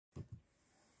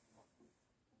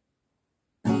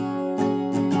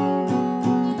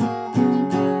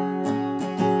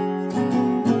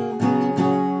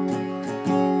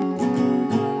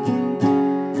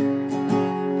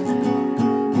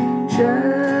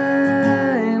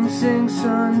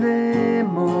Sunday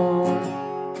morn.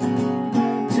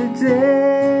 Today's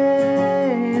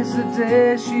the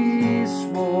day she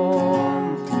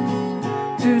swore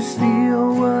to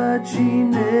steal what she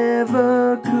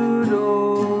never could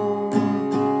own,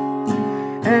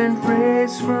 and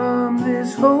race from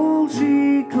this hole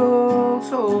she calls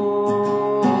home.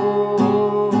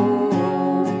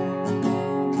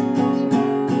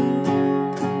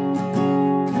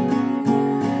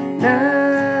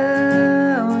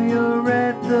 Now you're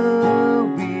at the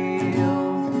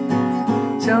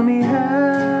wheel. Tell me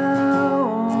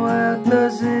how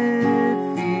does it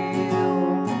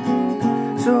feel?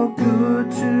 So good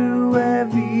to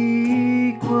have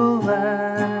equalized,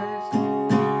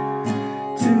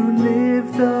 to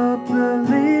lift up the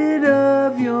lid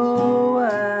of your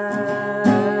eyes.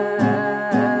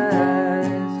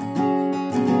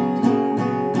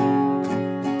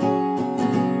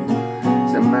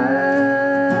 Some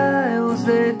miles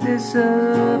they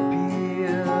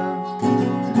disappear,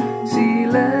 see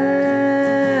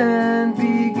land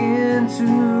begin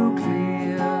to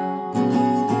clear,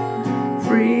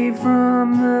 free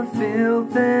from the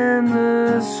filth and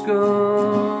the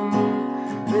scum.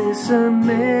 This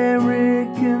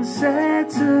American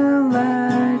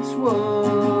satellite's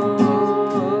warm.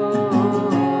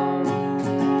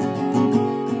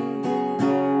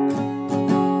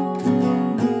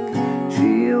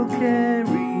 She'll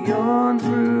carry on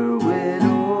through it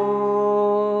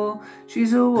all.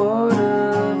 She's a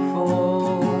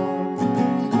waterfall.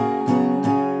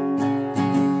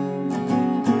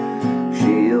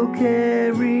 She'll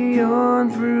carry on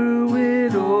through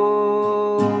it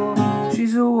all.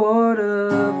 She's a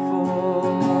waterfall.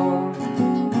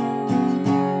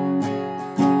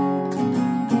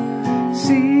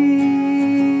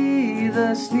 See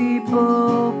the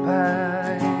steeple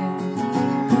pine,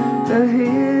 the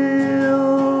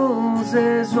hills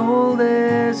as old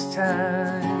as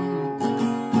time,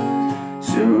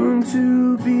 soon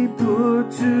to be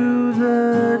put to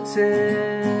the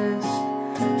test,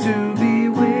 to be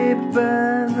whipped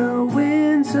by the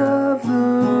winds of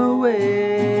the west.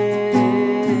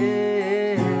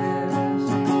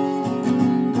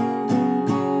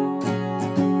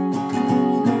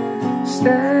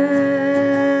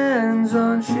 Stands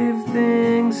on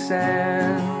shifting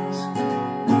sands,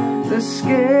 the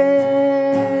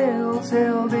scales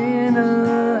held in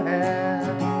her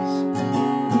hands.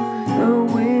 The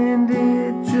wind,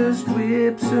 it just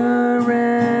whips her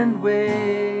and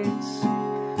waits,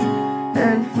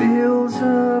 and fills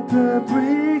up the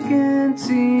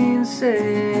brigantine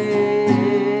sails.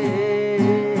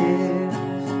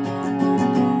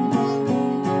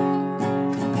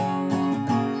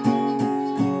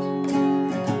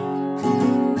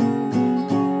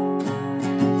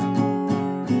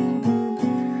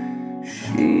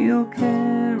 She'll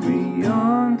carry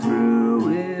on through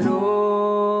it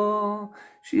all.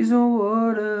 She's a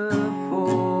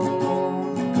waterfall.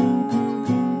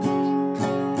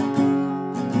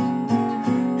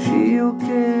 She'll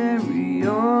carry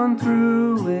on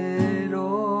through it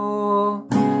all.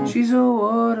 She's a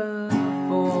waterfall.